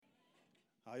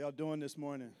How y'all doing this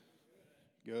morning?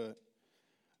 Good.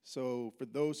 So for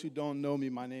those who don't know me,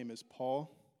 my name is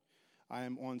Paul. I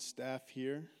am on staff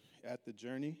here at The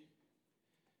Journey,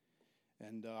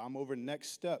 and I'm over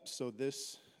Next Steps. So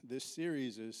this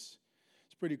series is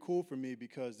it's pretty cool for me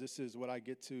because this is what I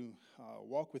get to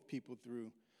walk with people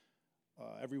through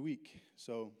every week.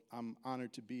 So I'm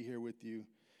honored to be here with you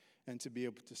and to be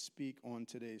able to speak on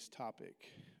today's topic.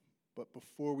 But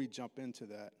before we jump into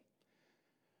that,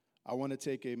 I want to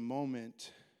take a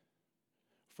moment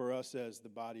for us as the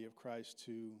body of Christ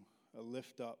to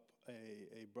lift up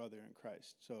a brother in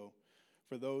Christ. So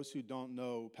for those who don't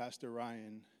know, Pastor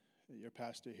Ryan, your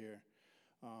pastor here,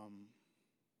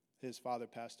 his father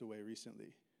passed away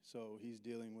recently. So he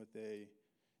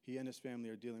and his family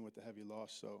are dealing with a heavy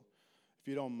loss. So if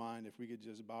you don't mind, if we could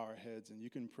just bow our heads and you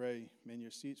can pray in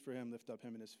your seats for him, lift up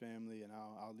him and his family, and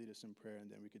I'll lead us in prayer, and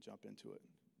then we could jump into it.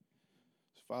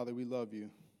 So Father, we love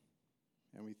you.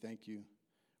 And we thank you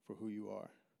for who you are.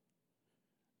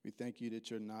 We thank you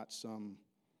that you're not some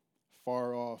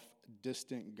far-off,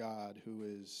 distant God who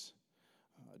is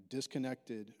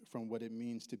disconnected from what it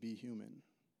means to be human,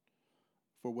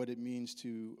 for what it means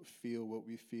to feel what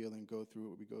we feel and go through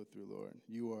what we go through, Lord.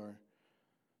 You are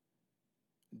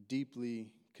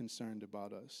deeply concerned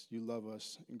about us. You love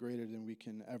us greater than we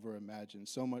can ever imagine,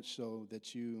 so much so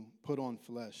that you put on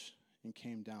flesh and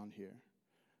came down here.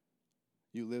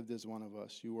 You lived as one of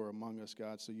us. You were among us,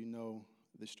 God, so you know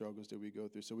the struggles that we go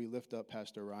through. So we lift up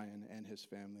Pastor Ryan and his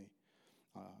family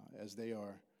as they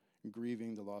are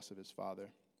grieving the loss of his father.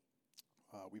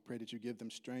 We pray that you give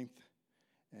them strength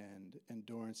and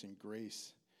endurance and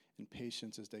grace and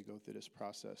patience as they go through this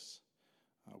process.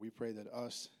 We pray that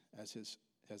us, as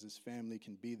his family,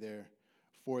 can be there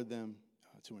for them,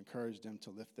 to encourage them, to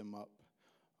lift them up.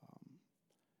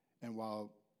 And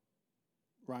while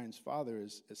Ryan's father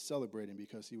is celebrating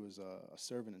because he was a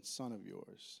servant and son of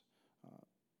yours,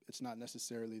 it's not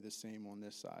necessarily the same on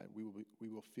this side. We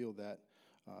will feel that,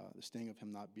 the sting of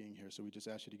him not being here. So we just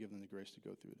ask you to give them the grace to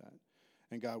go through that.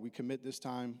 And God, we commit this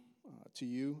time to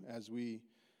you as we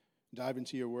dive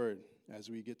into your word, as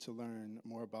we get to learn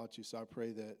more about you. So I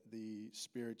pray that the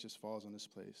Spirit just falls on this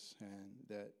place and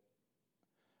that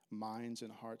minds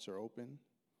and hearts are open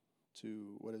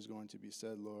to what is going to be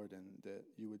said, Lord, and that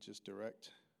you would just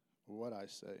direct what I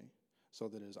say so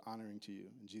that it is honoring to you.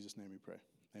 In Jesus' name we pray.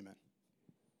 Amen.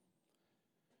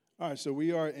 All right, so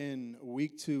we are in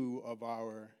week 2 of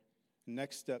our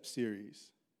Next Step series.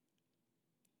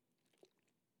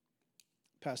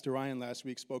 Pastor Ryan last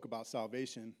week spoke about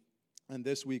salvation, and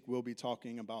this week we'll be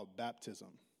talking about baptism.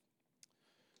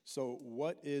 So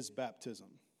what is baptism?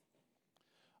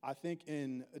 I think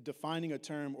in defining a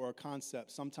term or a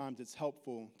concept, sometimes it's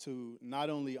helpful to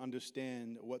not only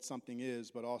understand what something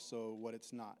is, but also what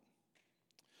it's not.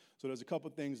 So there's a couple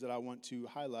things that I want to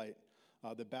highlight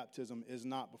that baptism is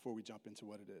not before we jump into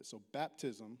what it is. So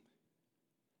baptism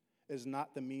is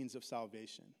not the means of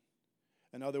salvation.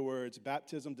 In other words,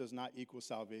 baptism does not equal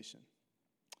salvation.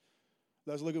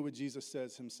 Let's look at what Jesus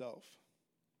says himself.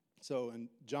 So in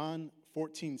John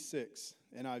 14:6,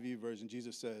 NIV version,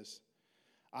 Jesus says,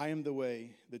 I am the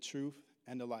way, the truth,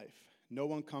 and the life. No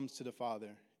one comes to the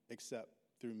Father except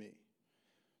through me.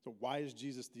 So why is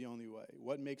Jesus the only way?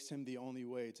 What makes him the only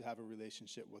way to have a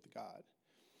relationship with God?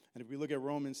 And if we look at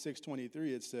Romans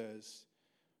 6:23, it says,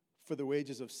 for the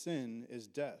wages of sin is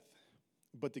death,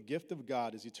 but the gift of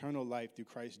God is eternal life through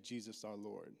Christ Jesus our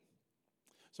Lord.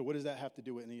 So what does that have to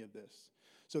do with any of this?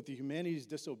 So through humanity's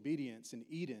disobedience in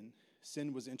Eden,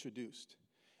 sin was introduced.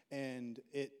 And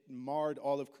it marred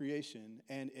all of creation,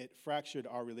 and it fractured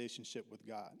our relationship with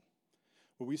God.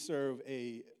 But we serve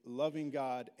a loving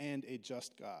God and a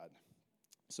just God.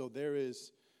 So there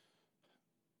is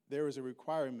a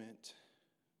requirement,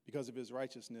 because of his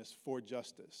righteousness, for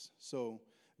justice. So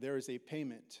there is a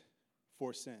payment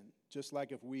for sin. Just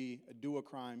like if we do a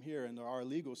crime here in our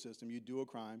legal system, you do a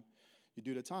crime, you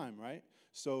do the time, right?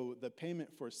 So the payment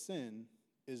for sin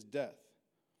is death.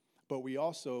 But we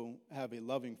also have a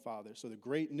loving Father. So the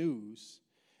great news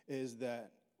is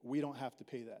that we don't have to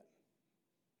pay that.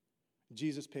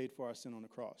 Jesus paid for our sin on the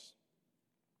cross.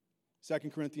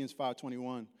 2 Corinthians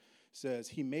 5:21 says,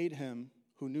 he made him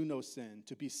who knew no sin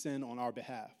to be sin on our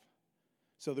behalf,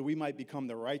 so that we might become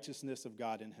the righteousness of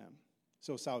God in him.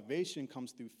 So salvation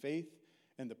comes through faith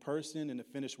in the person and the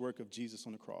finished work of Jesus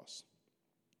on the cross.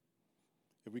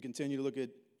 If we continue to look at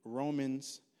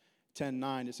Romans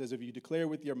 10:9, it says, if you declare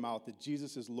with your mouth that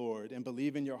Jesus is Lord and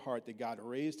believe in your heart that God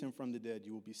raised him from the dead,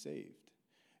 you will be saved.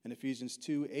 And Ephesians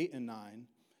 2:8 and 9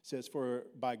 says, for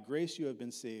by grace you have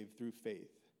been saved through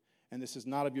faith. And this is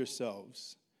not of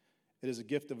yourselves. It is a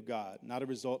gift of God, not a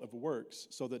result of works,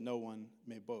 so that no one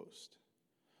may boast.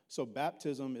 So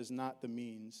baptism is not the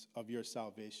means of your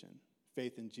salvation.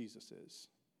 Faith in Jesus is.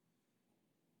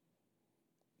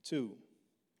 2,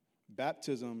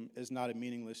 baptism is not a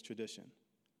meaningless tradition.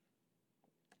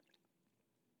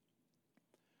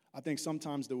 I think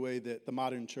sometimes the way that the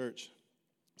modern church,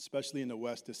 especially in the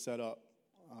West, is set up,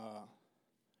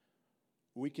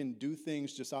 we can do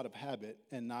things just out of habit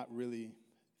and not really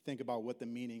think about what the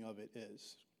meaning of it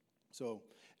is. So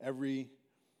every,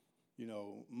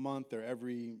 month or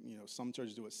every, some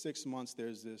churches do it 6 months,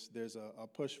 there's a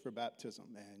push for baptism.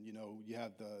 And, you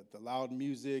have the loud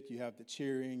music, you have the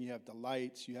cheering, you have the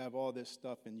lights, you have all this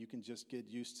stuff, and you can just get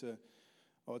used to,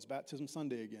 oh, it's Baptism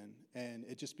Sunday again. And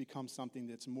it just becomes something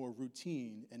that's more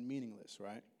routine and meaningless,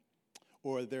 right?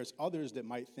 Or there's others that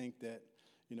might think that,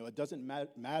 it doesn't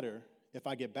matter if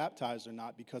I get baptized or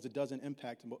not because it doesn't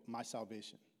impact my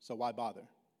salvation. So why bother?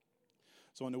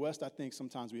 So in the West, I think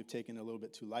sometimes we have taken it a little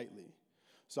bit too lightly.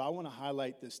 So I want to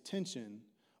highlight this tension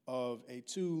of a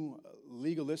too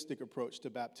legalistic approach to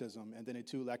baptism and then a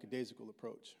too lackadaisical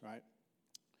approach, right?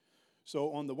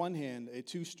 So on the one hand, a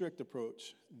too strict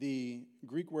approach, the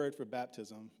Greek word for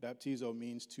baptism, baptizo,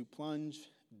 means to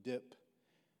plunge, dip,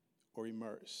 or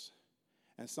immerse.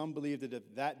 And some believe that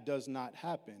if that does not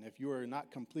happen, if you are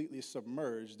not completely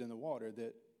submerged in the water,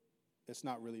 that it's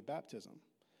not really baptism.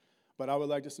 But I would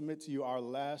like to submit to you our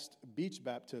last beach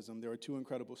baptism. There were 2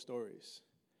 incredible stories.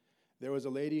 There was a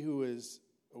lady who is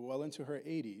well into her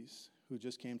 80s who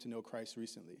just came to know Christ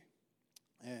recently.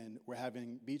 And we're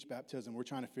having beach baptism. We're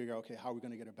trying to figure out, okay, how are we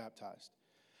going to get her baptized?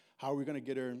 How are we going to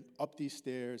get her up these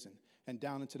stairs and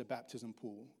down into the baptism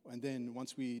pool? And then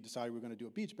once we decided we're going to do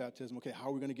a beach baptism, okay, how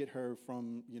are we going to get her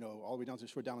from, all the way down to the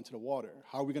shore, down into the water?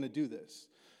 How are we going to do this?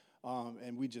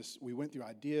 And we went through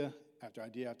idea after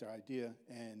idea after idea,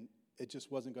 and it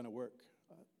just wasn't going to work.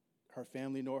 Her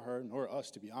family, nor her, nor us,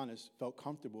 to be honest, felt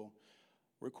comfortable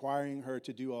requiring her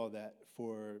to do all that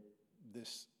for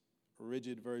this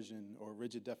rigid version or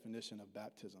rigid definition of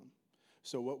baptism.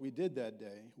 So what we did that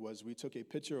day was we took a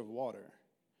pitcher of water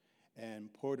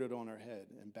and poured it on her head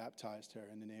and baptized her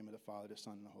in the name of the Father, the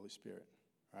Son, and the Holy Spirit,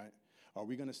 right? Are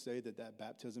we going to say that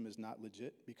baptism is not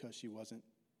legit because she wasn't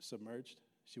submerged,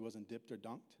 she wasn't dipped or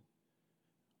dunked?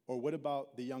 Or what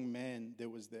about the young man that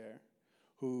was there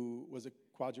who was a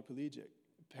quadriplegic,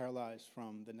 paralyzed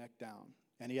from the neck down,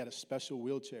 and he had a special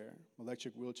wheelchair,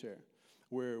 electric wheelchair,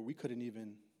 where we couldn't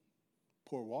even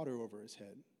pour water over his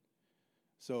head?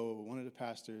 So one of the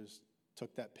pastors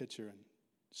took that pitcher and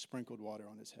sprinkled water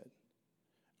on his head.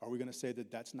 Are we going to say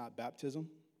that that's not baptism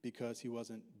because he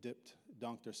wasn't dipped,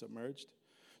 dunked, or submerged?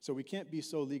 So we can't be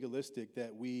so legalistic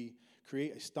that we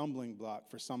create a stumbling block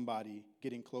for somebody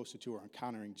getting closer to or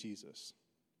encountering Jesus.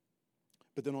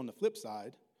 But then on the flip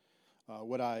side,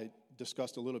 what I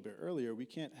discussed a little bit earlier, we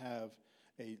can't have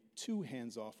a too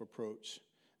hands-off approach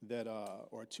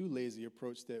or a too lazy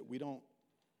approach that we don't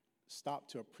stop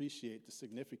to appreciate the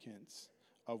significance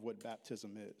of what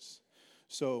baptism is.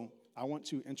 So I want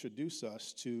to introduce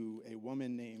us to a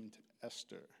woman named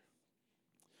Esther.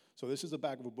 So this is the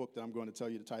back of a book that I'm going to tell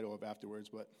you the title of afterwards,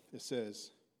 but it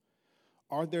says,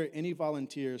 "Are there any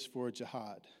volunteers for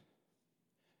jihad?"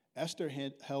 Esther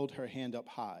held her hand up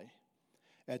high.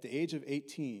 At the age of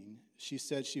 18, she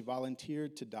said she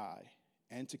volunteered to die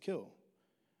and to kill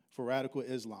for radical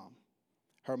Islam.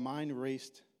 Her mind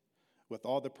raced with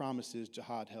all the promises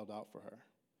jihad held out for her.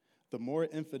 The more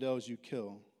infidels you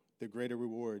kill, the greater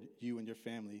reward you and your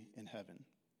family in heaven.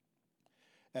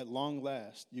 At long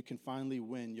last, you can finally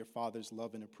win your Father's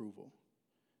love and approval.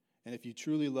 And if you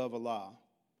truly love Allah,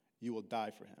 you will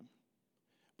die for him.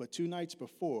 But 2 nights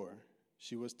before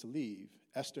she was to leave,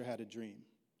 Esther had a dream,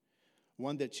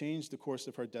 one that changed the course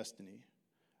of her destiny.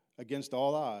 Against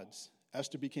all odds,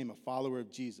 Esther became a follower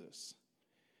of Jesus,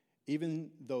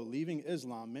 even though leaving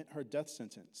Islam meant her death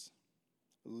sentence.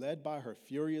 Led by her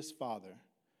furious father,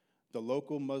 the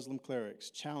local Muslim clerics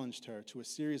challenged her to a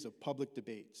series of public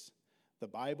debates, the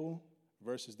Bible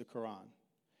versus the Quran.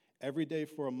 Every day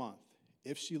for a month,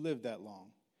 if she lived that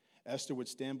long, Esther would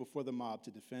stand before the mob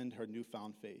to defend her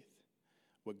newfound faith.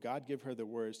 Would God give her the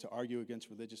words to argue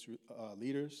against religious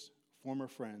leaders, former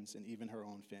friends, and even her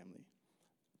own family?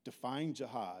 Defying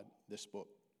Jihad, this book,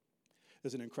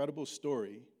 is an incredible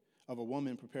story of a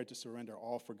woman prepared to surrender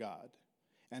all for God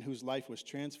and whose life was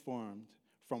transformed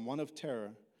from one of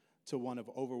terror to one of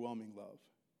overwhelming love.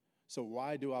 So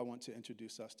why do I want to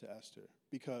introduce us to Esther?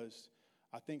 Because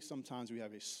I think sometimes we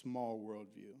have a small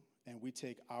worldview and we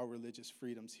take our religious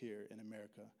freedoms here in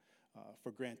America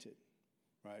for granted,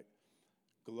 right?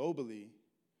 Globally,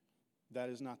 that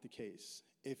is not the case.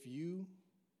 If you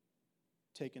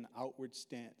take an outward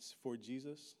stance for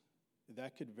Jesus,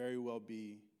 that could very well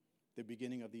be the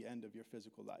beginning of the end of your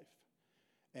physical life.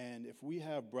 And if we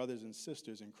have brothers and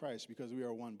sisters in Christ, because we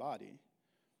are one body,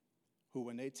 who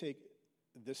when they take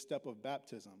this step of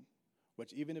baptism,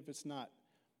 which even if it's not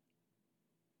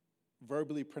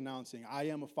verbally pronouncing, I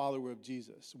am a follower of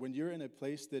Jesus, when you're in a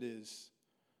place that is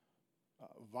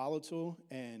volatile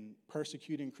and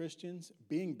persecuting Christians,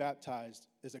 being baptized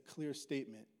is a clear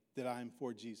statement that I am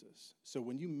for Jesus. So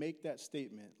when you make that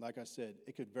statement, like I said,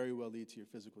 it could very well lead to your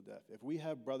physical death. If we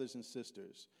have brothers and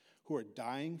sisters who are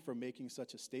dying for making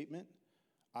such a statement,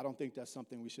 I don't think that's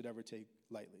something we should ever take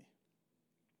lightly.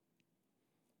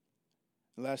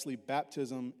 And lastly,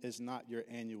 baptism is not your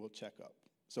annual checkup.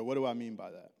 So what do I mean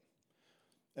by that?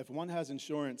 If one has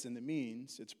insurance and the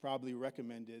means, it's probably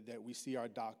recommended that we see our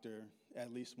doctor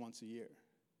at least once a year.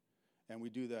 And we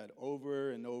do that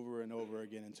over and over and over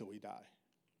again until we die.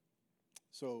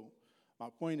 So my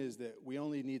point is that we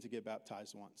only need to get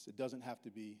baptized once. It doesn't have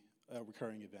to be a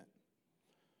recurring event.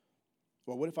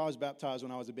 Well, what if I was baptized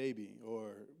when I was a baby,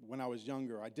 or when I was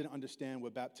younger, I didn't understand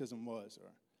what baptism was?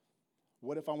 Or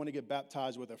what if I want to get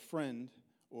baptized with a friend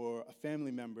or a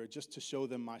family member just to show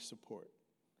them my support?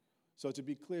 So to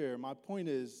be clear, my point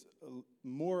is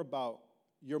more about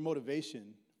your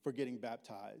motivation for getting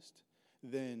baptized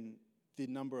than the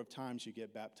number of times you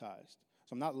get baptized.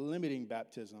 So I'm not limiting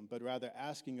baptism, but rather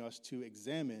asking us to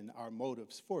examine our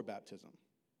motives for baptism.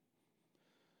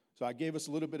 So I gave us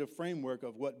a little bit of framework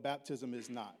of what baptism is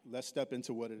not. Let's step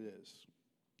into what it is.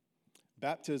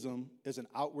 Baptism is an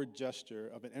outward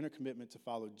gesture of an inner commitment to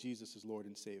follow Jesus as Lord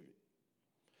and Savior.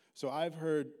 So I've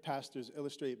heard pastors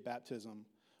illustrate baptism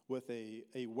with a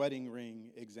wedding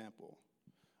ring example,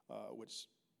 which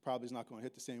probably is not going to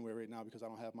hit the same way right now because I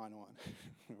don't have mine on,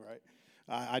 right?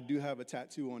 I do have a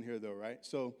tattoo on here, though, right?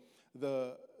 So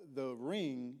the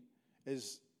ring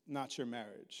is not your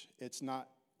marriage. It's not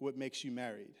what makes you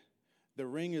married. The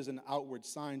ring is an outward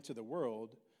sign to the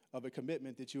world of a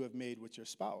commitment that you have made with your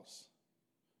spouse.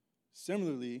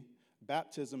 Similarly,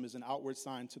 baptism is an outward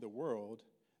sign to the world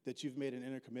that you've made an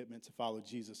inner commitment to follow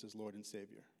Jesus as Lord and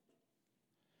Savior.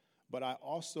 But I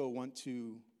also want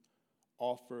to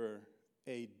offer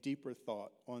a deeper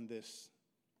thought on this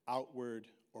outward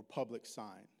or public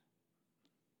sign.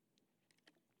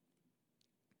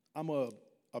 I'm a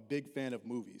big fan of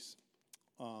movies.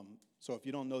 So if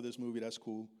you don't know this movie, that's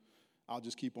cool. I'll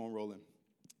just keep on rolling.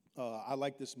 I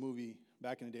like this movie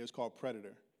back in the day. It was called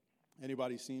Predator.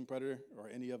 Anybody seen Predator or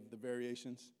any of the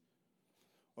variations?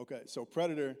 Okay, so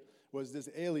Predator was this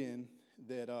alien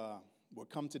that would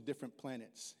come to different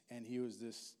planets, and he was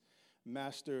this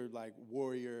master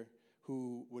warrior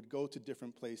who would go to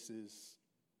different places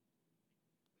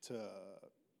to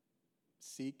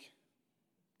seek,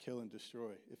 kill, and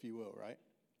destroy, if you will, right?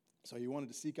 So he wanted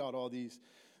to seek out all the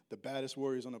baddest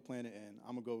warriors on the planet, and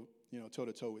I'm going to go,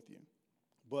 toe-to-toe with you.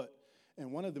 But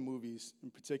in one of the movies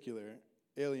in particular,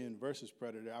 Alien versus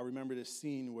Predator, I remember this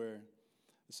scene where,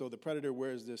 so the Predator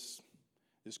wears this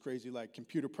crazy,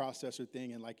 computer processor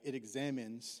thing, and, it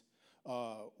examines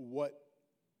what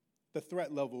the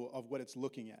threat level of what it's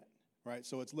looking at, right?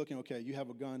 So it's looking, okay, you have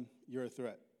a gun, you're a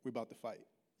threat, we're about to fight.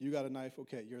 You got a knife,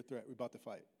 okay, you're a threat, we're about to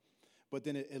fight. But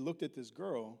then it looked at this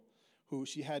girl who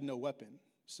she had no weapon,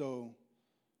 so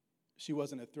she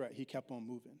wasn't a threat. He kept on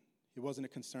moving. It wasn't a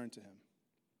concern to him.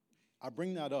 I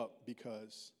bring that up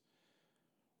because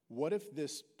what if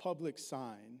this public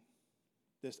sign,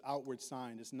 this outward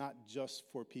sign, is not just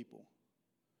for people?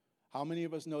 How many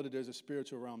of us know that there's a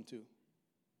spiritual realm too?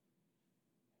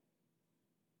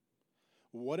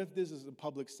 What if this is a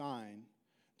public sign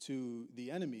to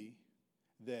the enemy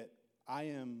that I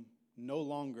am no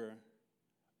longer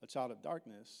a child of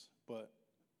darkness, but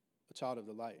a child of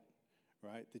the light,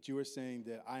 right? That you are saying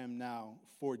that I am now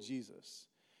for Jesus.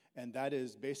 And that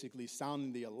is basically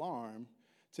sounding the alarm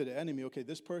to the enemy. Okay,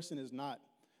 this person is not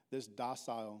this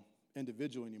docile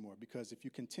individual anymore, because if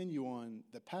you continue on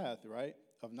the path, right,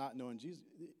 of not knowing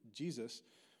Jesus,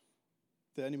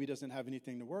 the enemy doesn't have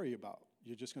anything to worry about.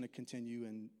 You're just going to continue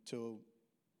until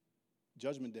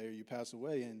Judgment Day, or you pass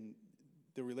away, and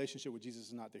the relationship with Jesus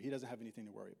is not there. He doesn't have anything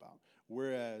to worry about.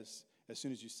 Whereas, as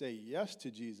soon as you say yes to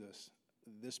Jesus,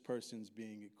 this person's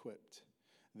being equipped.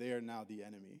 They are now the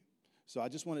enemy. So I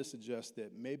just want to suggest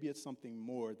that maybe it's something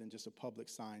more than just a public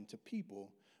sign to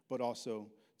people, but also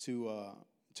to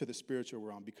the spiritual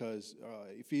realm, because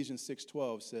Ephesians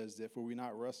 6:12 says that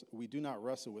we do not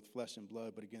wrestle with flesh and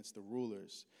blood, but against the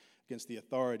rulers, against the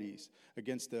authorities,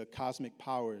 against the cosmic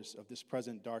powers of this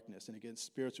present darkness, and against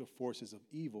spiritual forces of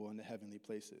evil in the heavenly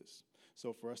places.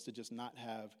 So for us to just not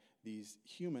have these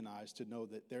human eyes to know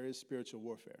that there is spiritual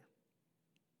warfare.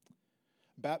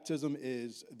 Baptism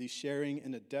is the sharing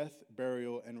in the death,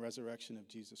 burial, and resurrection of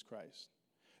Jesus Christ.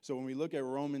 So when we look at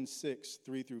Romans 6,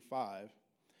 3 through 5,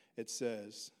 it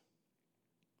says,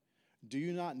 "Do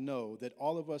you not know that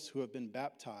all of us who have been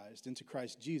baptized into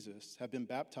Christ Jesus have been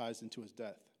baptized into his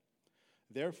death?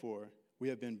 Therefore, we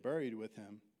have been buried with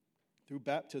him through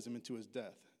baptism into his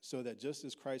death, so that just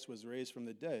as Christ was raised from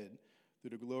the dead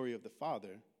through the glory of the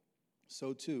Father,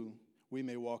 so too we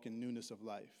may walk in newness of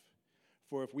life.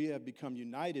 For if we have become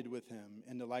united with him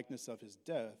in the likeness of his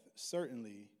death,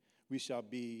 certainly we shall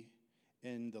be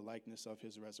in the likeness of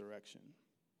his resurrection."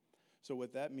 So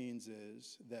what that means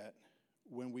is that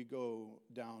when we go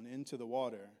down into the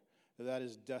water, that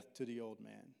is death to the old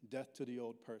man, death to the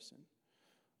old person,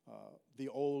 the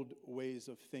old ways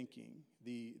of thinking,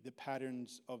 the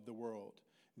patterns of the world,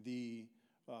 the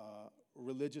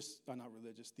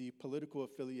the political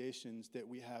affiliations that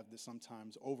we have that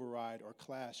sometimes override or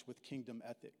clash with kingdom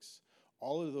ethics.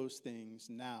 All of those things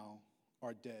now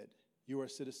are dead. You are a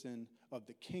citizen of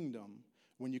the kingdom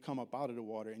when you come up out of the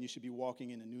water, and you should be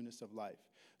walking in the newness of life.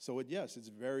 So, yes, it's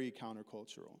very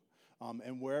countercultural.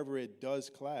 And wherever it does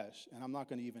clash, and I'm not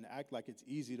going to even act like it's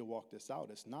easy to walk this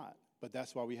out. It's not. But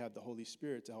that's why we have the Holy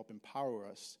Spirit to help empower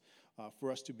us,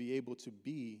 for us to be able to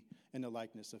be in the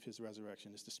likeness of his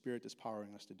resurrection. It's the Spirit that's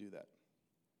powering us to do that.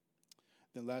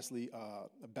 Then lastly,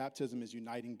 baptism is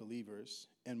uniting believers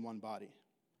in one body.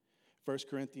 1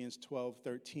 Corinthians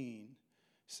 12:13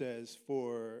 says,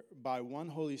 "For by one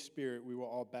Holy Spirit we were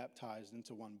all baptized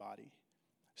into one body,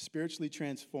 spiritually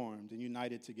transformed and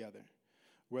united together.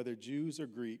 Whether Jews or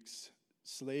Greeks,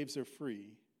 slaves or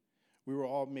free, we were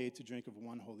all made to drink of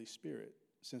one Holy Spirit,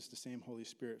 since the same Holy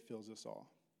Spirit fills us all."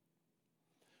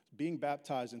 Being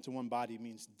baptized into one body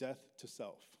means death to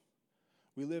self.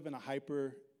 We live in a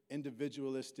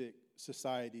hyper-individualistic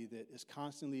society that is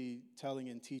constantly telling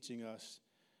and teaching us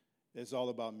it's all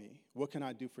about me. What can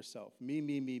I do for self? Me,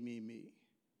 me, me, me, me.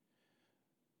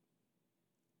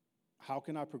 How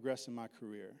can I progress in my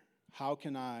career? How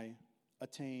can I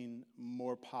attain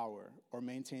more power or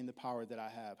maintain the power that I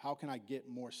have? How can I get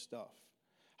more stuff?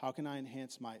 How can I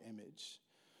enhance my image?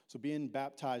 So being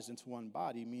baptized into one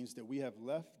body means that we have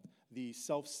left the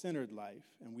self-centered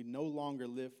life, and we no longer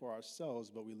live for ourselves,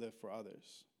 but we live for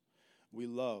others. We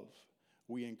love,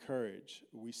 we encourage,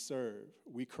 we serve,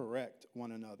 we correct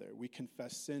one another, we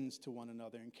confess sins to one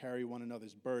another and carry one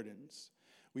another's burdens.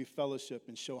 We fellowship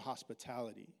and show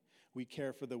hospitality. We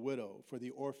care for the widow, for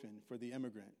the orphan, for the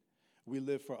immigrant. We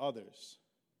live for others,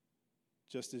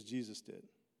 just as Jesus did.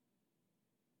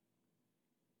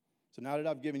 So now that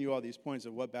I've given you all these points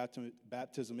of what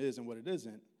baptism is and what it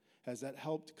isn't, has that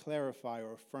helped clarify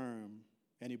or affirm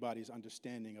anybody's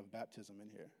understanding of baptism in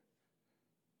here?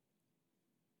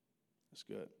 That's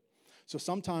good. So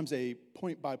sometimes a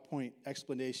point-by-point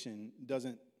explanation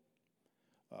doesn't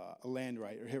land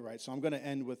right or hit right. So I'm going to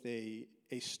end with a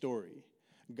story,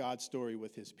 God's story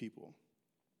with his people.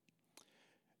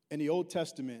 In the Old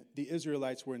Testament, the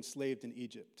Israelites were enslaved in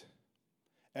Egypt.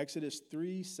 Exodus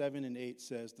 3, 7, and 8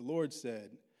 says, "The Lord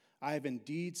said, I have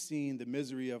indeed seen the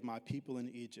misery of my people in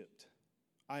Egypt.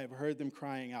 I have heard them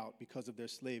crying out because of their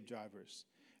slave drivers,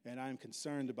 and I am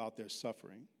concerned about their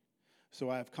suffering. So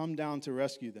I have come down to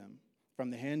rescue them from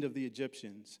the hand of the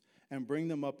Egyptians and bring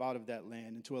them up out of that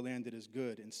land into a land that is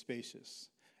good and spacious,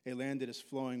 a land that is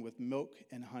flowing with milk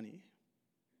and honey."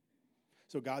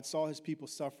 So God saw his people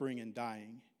suffering and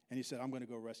dying, and he said, I'm going to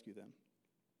go rescue them.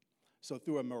 So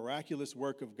through a miraculous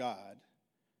work of God,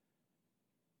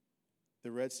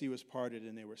 the Red Sea was parted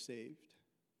and they were saved.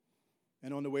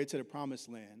 And on the way to the promised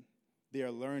land, they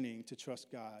are learning to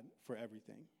trust God for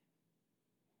everything.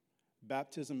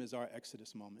 Baptism is our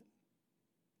Exodus moment.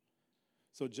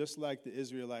 So just like the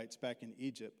Israelites back in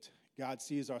Egypt, God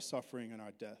sees our suffering and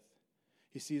our death.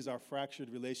 He sees our fractured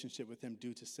relationship with him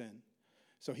due to sin.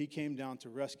 So he came down to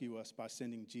rescue us by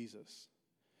sending Jesus.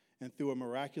 And through a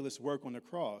miraculous work on the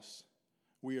cross,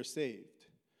 we are saved.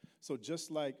 So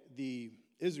just like the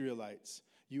Israelites,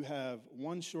 you have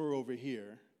one shore over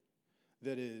here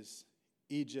that is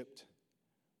Egypt,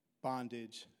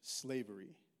 bondage,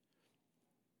 slavery.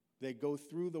 They go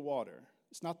through the water.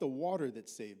 It's not the water that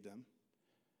saved them.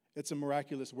 It's a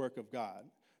miraculous work of God.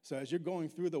 So as you're going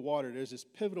through the water, there's this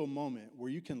pivotal moment where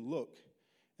you can look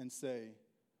and say,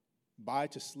 bye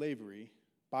to slavery,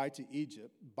 bye to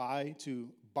Egypt, bye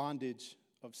to bondage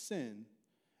of sin,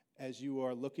 as you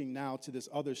are looking now to this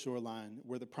other shoreline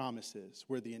where the promise is,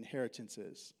 where the inheritance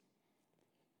is,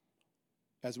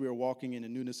 as we are walking in the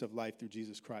newness of life through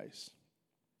Jesus Christ.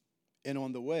 And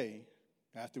on the way,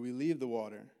 after we leave the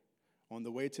water, on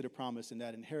the way to the promise and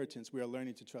that inheritance, we are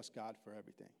learning to trust God for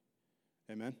everything.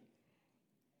 Amen?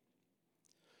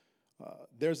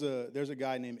 There's a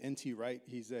guy named N.T. Wright.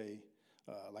 He's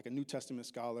like a New Testament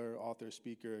scholar, author,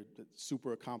 speaker,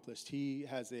 super accomplished. He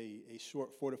has a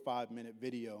short 4 to 5 minute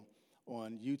video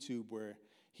on YouTube where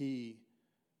he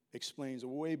explains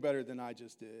way better than I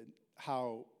just did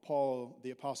how Paul,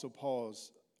 the Apostle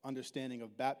Paul's understanding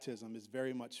of baptism is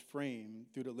very much framed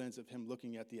through the lens of him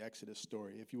looking at the Exodus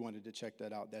story. If you wanted to check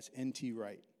that out, that's N.T.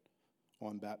 Wright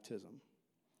on baptism.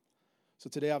 So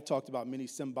today I've talked about many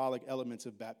symbolic elements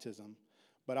of baptism,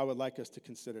 but I would like us to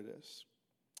consider this.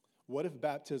 What if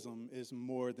baptism is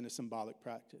more than a symbolic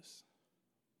practice?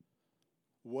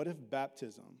 What if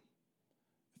baptism,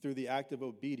 through the act of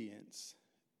obedience,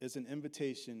 is an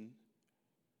invitation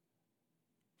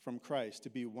from Christ to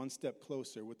be one step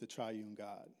closer with the triune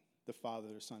God, the Father,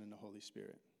 the Son, and the Holy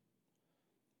Spirit?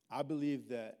 I believe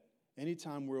that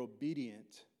anytime we're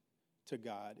obedient to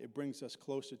God, it brings us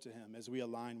closer to him as we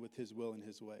align with his will and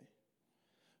his way.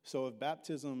 So if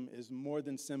baptism is more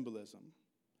than symbolism,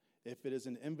 if it is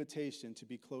an invitation to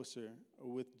be closer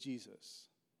with Jesus,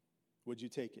 would you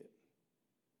take it?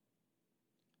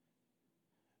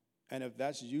 And if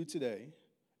that's you today,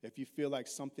 if you feel like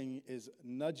something is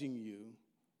nudging you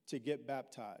to get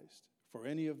baptized for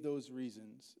any of those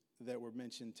reasons that were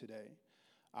mentioned today,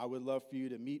 I would love for you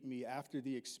to meet me after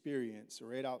the experience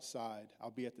right outside.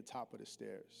 I'll be at the top of the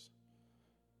stairs.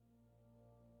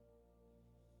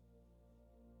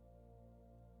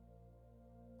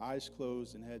 Eyes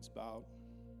closed and heads bowed.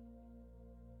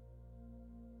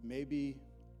 Maybe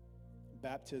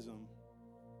baptism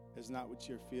is not what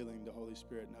you're feeling the Holy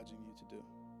Spirit nudging you to do.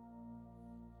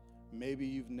 Maybe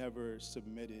you've never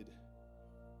submitted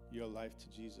your life to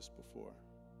Jesus before.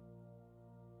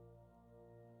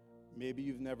 Maybe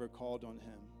you've never called on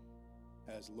him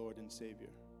as Lord and Savior,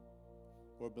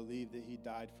 or believed that he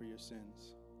died for your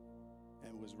sins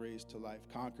and was raised to life,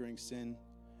 conquering sin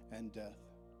and death.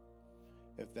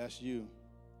 If that's you,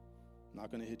 I'm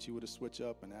not going to hit you with a switch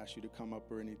up and ask you to come up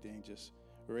or anything. Just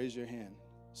raise your hand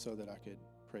so that I could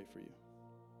pray for you.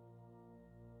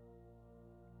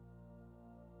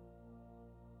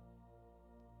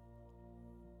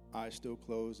 Eyes still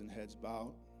closed and heads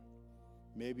bowed.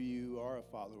 Maybe you are a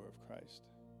follower of Christ,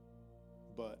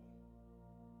 but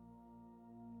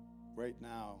right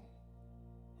now,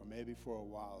 or maybe for a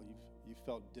while, you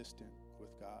felt distant with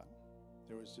God.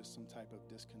 There was just some type of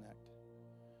disconnect.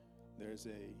 There's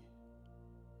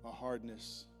a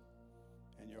hardness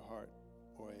in your heart,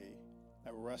 or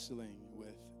a wrestling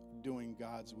with doing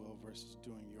God's will versus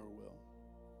doing your will.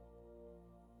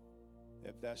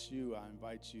 If that's you, I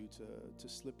invite you to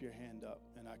slip your hand up,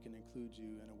 and I can include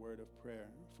you in a word of prayer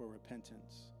for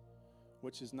repentance,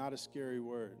 which is not a scary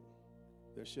word.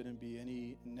 There shouldn't be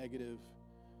any negative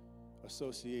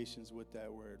associations with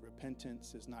that word.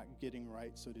 Repentance is not getting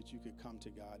right so that you could come to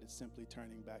God. It's simply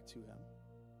turning back to him.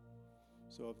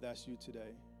 So if that's you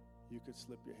today, you could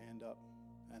slip your hand up,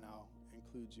 and I'll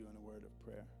include you in a word of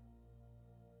prayer.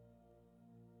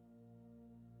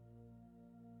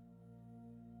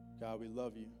 God, we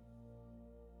love you,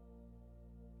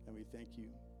 and we thank you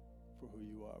for who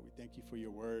you are. We thank you for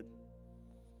your word.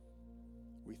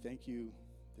 We thank you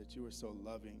that you are so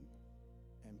loving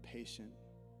and patient,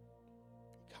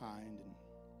 and kind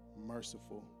and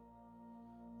merciful.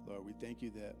 Lord, we thank you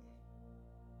that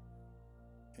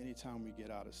anytime we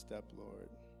get out of step, Lord,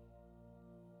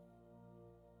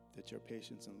 that your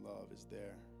patience and love is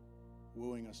there,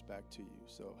 wooing us back to you.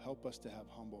 So help us to have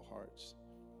humble hearts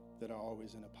that are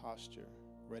always in a posture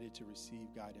ready to receive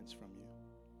guidance from you.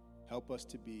 Help us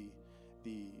to be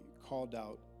the called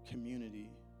out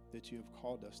community that you have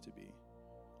called us to be,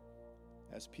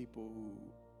 as people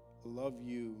who love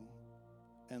you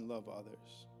and love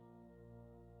others.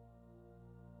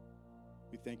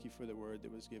 We thank you for the word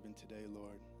that was given today,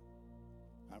 Lord.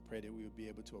 I pray that we would be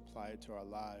able to apply it to our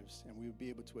lives, and we would be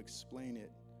able to explain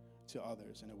it to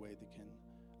others in a way that can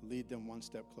lead them one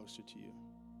step closer to you.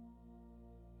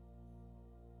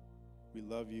 We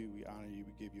love you, we honor you,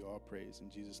 we give you all praise. In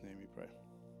Jesus' name we pray.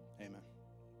 Amen.